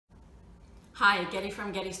Hi, Getty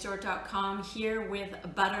from GettyStore.com here with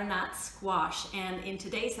butternut squash, and in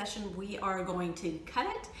today's session we are going to cut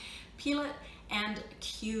it, peel it, and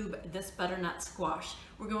cube this butternut squash.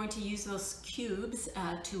 We're going to use those cubes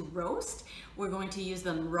to roast. We're going to use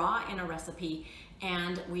them raw in a recipe,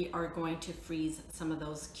 and we are going to freeze some of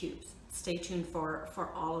those cubes. Stay tuned for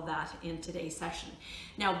all of that in today's session.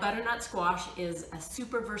 Now, butternut squash is a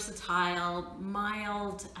super versatile,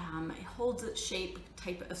 mild, it holds its shape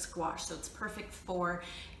type of squash. So it's perfect for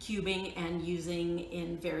cubing and using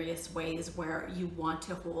in various ways where you want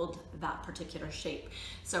to hold that particular shape.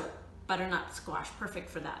 So butternut squash, perfect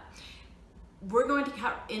for that. We're going to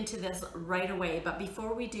cut into this right away, but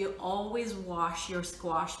before we do, always wash your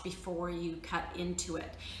squash before you cut into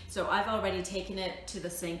it. So I've already taken it to the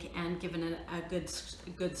sink and given it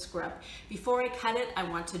a good scrub. Before I cut it, I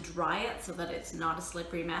want to dry it so that it's not a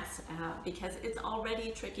slippery mess because it's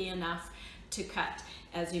already tricky enough to cut,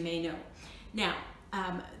 as you may know. Now,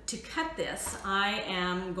 to cut this, I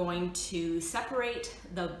am going to separate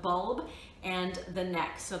the bulb and the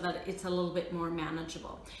neck so that it's a little bit more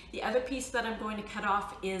manageable. The other piece that I'm going to cut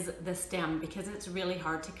off is the stem because it's really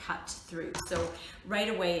hard to cut through. So right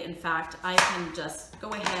away, in fact, I can just go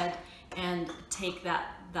ahead and take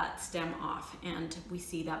that stem off, and we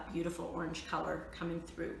see that beautiful orange color coming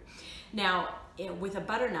through. Now, with a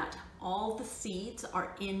butternut, all the seeds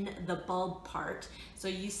are in the bulb part. So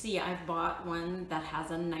you see I've bought one that has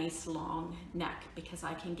a nice long neck because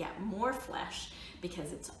I can get more flesh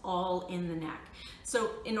because it's all in the neck. So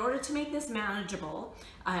in order to make this manageable,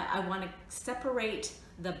 I want to separate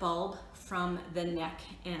the bulb from the neck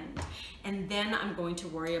end, and then I'm going to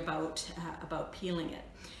worry about peeling it.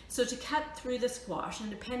 So to cut through the squash, and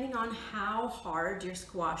depending on how hard your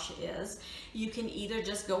squash is, you can either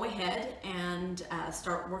just go ahead and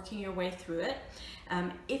start working your way through it.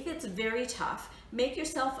 If it's very tough, make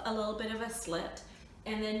yourself a little bit of a slit,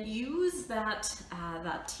 and then use that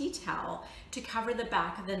tea towel to cover the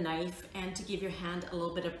back of the knife and to give your hand a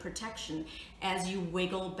little bit of protection as you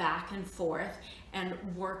wiggle back and forth and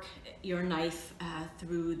work your knife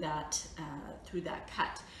through that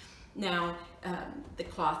cut. Now, the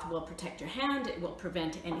cloth will protect your hand, it will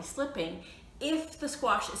prevent any slipping. If the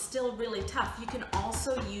squash is still really tough, you can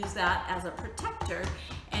also use that as a protector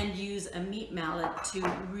and use a meat mallet to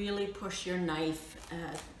really push your knife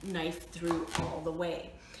through all the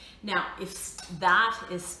way. Now, if that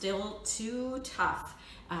is still too tough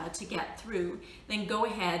to get through, then go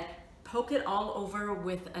ahead, poke it all over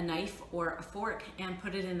with a knife or a fork and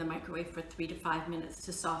put it in the microwave for 3 to 5 minutes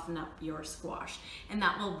to soften up your squash. And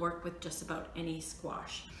that will work with just about any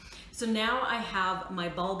squash. So now I have my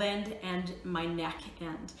bulb end and my neck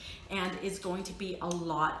end, and it's going to be a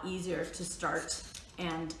lot easier to start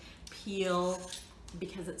and peel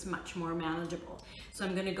because it's much more manageable. So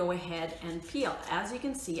I'm going to go ahead and peel. As you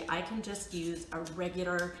can see, I can just use a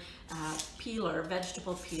regular peeler,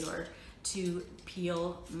 vegetable peeler, to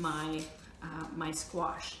peel my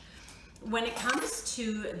squash. When it comes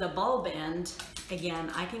to the bulb end,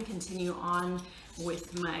 again, I can continue on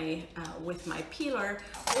with my peeler,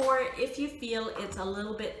 or if you feel it's a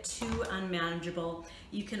little bit too unmanageable,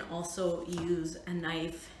 you can also use a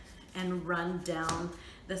knife and run down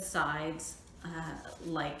the sides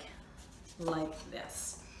like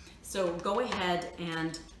this. So go ahead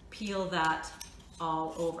and peel that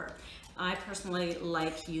all over. I personally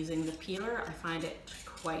like using the peeler. I find it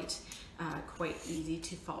quite easy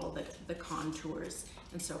to follow the contours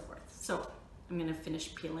and so forth. So I'm going to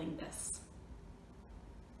finish peeling this.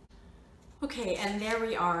 Okay, and there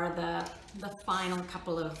we are, the final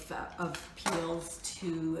couple of peels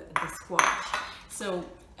to the squash. So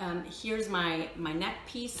here's my neck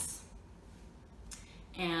piece,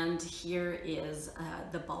 and here is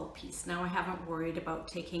the bulb piece. Now I haven't worried about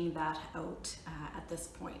taking that out at this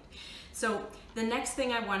point. So the next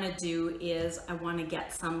thing I want to do is I want to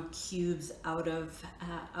get some cubes out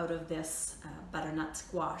of this butternut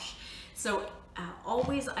squash. So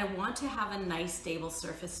always I want to have a nice stable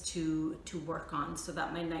surface to work on so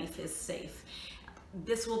that my knife is safe.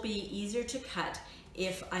 This will be easier to cut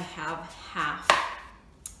if I have half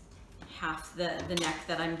the neck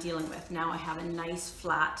that I'm dealing with. Now I have a nice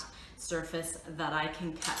flat surface that I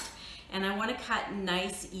can cut. And I want to cut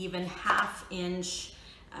nice, even 1/2 inch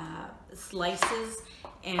slices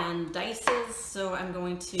and dices. So I'm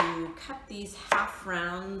going to cut these half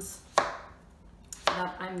rounds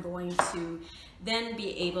that I'm going to then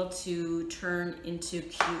be able to turn into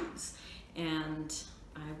cubes. And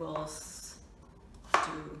I will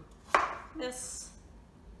do this.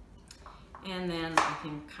 And then I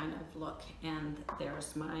can kind of look, and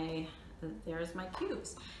there's my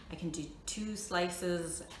cubes. I can do 2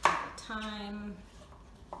 slices at a time.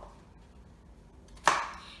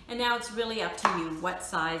 And now it's really up to you. What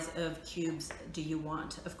size of cubes do you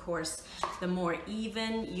want? Of course, the more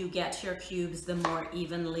even you get your cubes, the more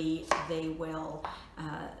evenly they will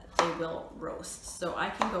roast. So I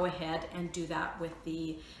can go ahead and do that with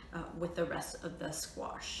the rest of the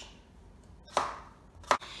squash.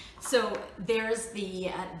 So there's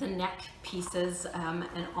the neck pieces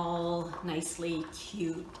and all nicely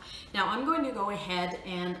cubed. Now I'm going to go ahead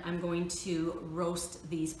and I'm going to roast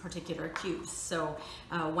these particular cubes. So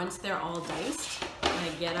once they're all diced, I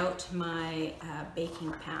get out my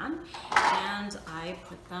baking pan and I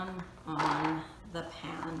put them on the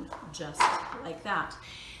pan just like that.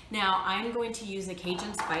 Now I'm going to use a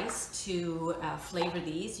Cajun spice to flavor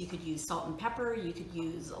these. You could use salt and pepper, you could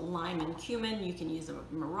use lime and cumin, you can use a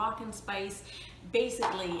Moroccan spice.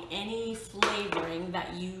 Basically any flavoring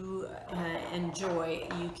that you enjoy,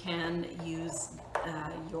 you can use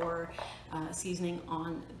your seasoning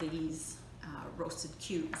on these roasted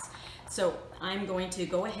cubes. So I'm going to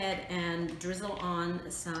go ahead and drizzle on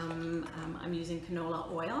some, I'm using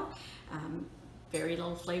canola oil. Very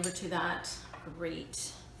little flavor to that,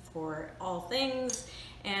 great for all things.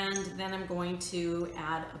 And then I'm going to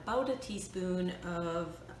add about a teaspoon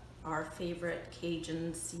of our favorite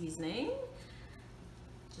Cajun seasoning.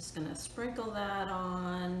 Just gonna sprinkle that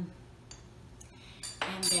on.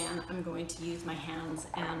 And then I'm going to use my hands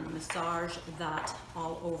and massage that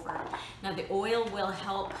all over. Now the oil will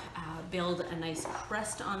help build a nice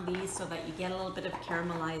crust on these so that you get a little bit of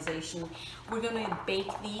caramelization. We're going to bake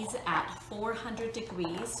these at 400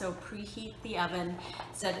 degrees, so preheat the oven,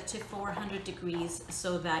 set it to 400 degrees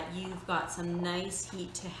so that you've got some nice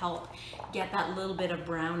heat to help get that little bit of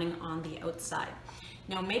browning on the outside.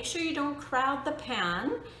 Now make sure you don't crowd the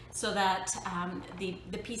pan so that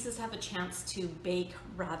the pieces have a chance to bake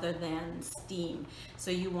rather than steam.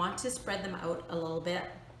 So you want to spread them out a little bit.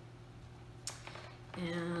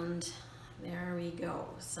 And there we go,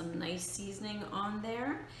 some nice seasoning on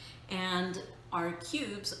there. And our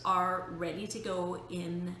cubes are ready to go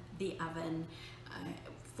in the oven.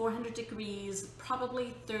 400 degrees,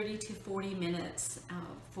 probably 30 to 40 minutes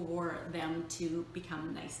for them to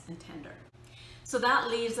become nice and tender. So that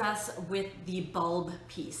leaves us with the bulb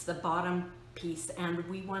piece, the bottom piece, and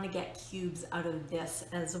we want to get cubes out of this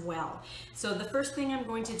as well. So the first thing I'm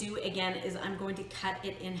going to do again is I'm going to cut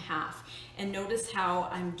it in half. And notice how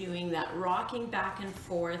I'm doing that, rocking back and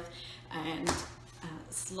forth and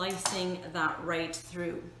slicing that right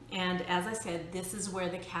through. And as I said, this is where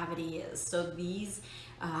the cavity is. So these,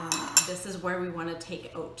 this is where we want to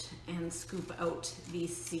take out and scoop out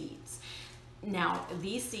these seeds. Now,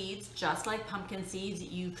 these seeds, just like pumpkin seeds,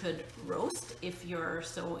 you could roast if you're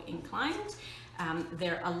so inclined.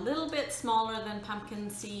 They're a little bit smaller than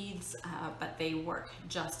pumpkin seeds, but they work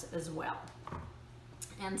just as well.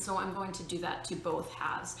 And so I'm going to do that to both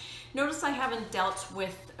halves. Notice I haven't dealt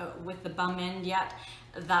with the bum end yet.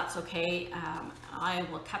 That's okay. I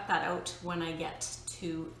will cut that out when I get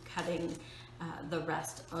to cutting the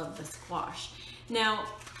rest of the squash. Now,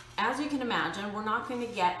 as you can imagine, we're not going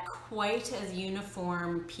to get quite as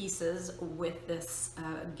uniform pieces with this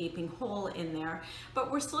gaping hole in there,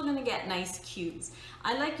 but we're still going to get nice cubes.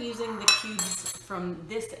 I like using the cubes from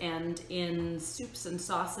this end in soups and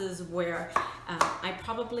sauces where I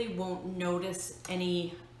probably won't notice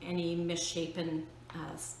any misshapen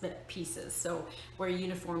split pieces, so where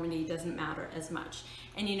uniformity doesn't matter as much.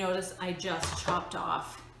 And you notice I just chopped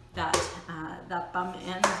off that bum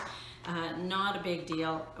end. Not a big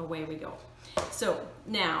deal, away we go. So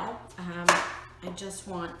now I just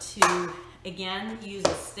want to again use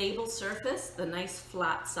a stable surface, the nice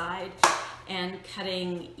flat side, and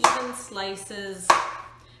cutting even slices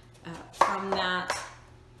from that.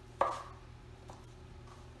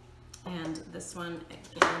 And this one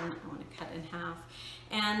again I want to cut in half.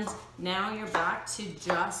 And now you're back to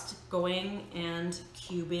just going and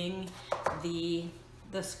cubing the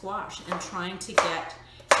squash and trying to get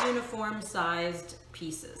uniform sized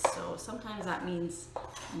pieces. So sometimes that means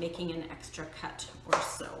making an extra cut or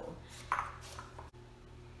so.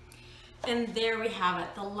 And there we have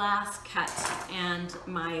it, the last cut, and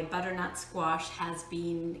my butternut squash has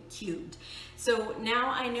been cubed. So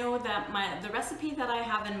now I know that the recipe that I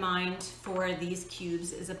have in mind for these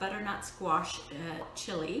cubes is a butternut squash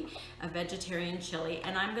chili, a vegetarian chili,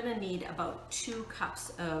 and I'm gonna need about 2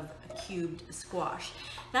 cups of cubed squash.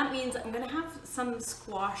 That means I'm gonna have some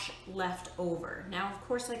squash left over. Now, of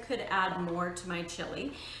course, I could add more to my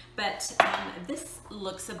chili, but this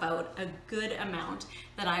looks about a good amount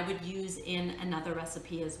that I would use use in another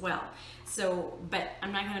recipe as well. So, but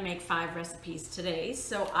I'm not gonna make 5 recipes today,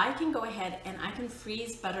 so I can go ahead and I can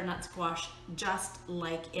freeze butternut squash just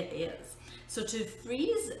like it is. So to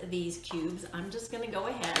freeze these cubes, I'm just gonna go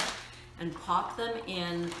ahead and pop them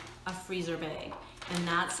in a freezer bag. And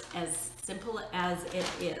that's as simple as it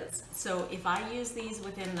is. So if I use these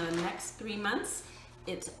within the next 3 months,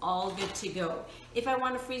 it's all good to go. If I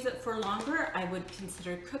want to freeze it for longer, I would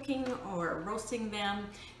consider cooking or roasting them.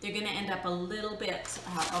 They're going to end up a little bit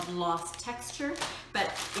of lost texture, but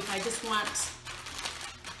if I just want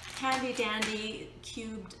handy dandy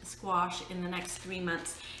cubed squash in the next 3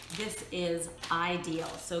 months, this is ideal.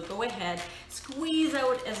 So go ahead, squeeze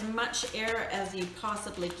out as much air as you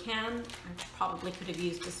possibly can. I probably could have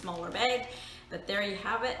used a smaller bag, but there you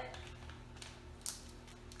have it.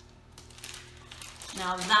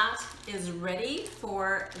 Now that is ready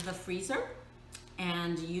for the freezer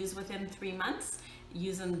and use within 3 months.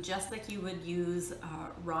 Use them just like you would use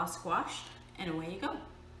raw squash, and away you go.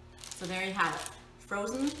 So there you have it.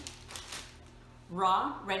 Frozen,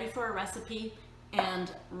 raw, ready for a recipe, and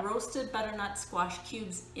roasted butternut squash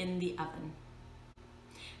cubes in the oven.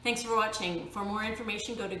 Thanks for watching. For more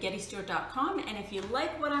information, go to gettystewart.com, and if you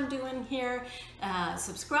like what I'm doing here,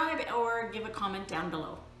 subscribe or give a comment down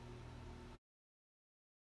below.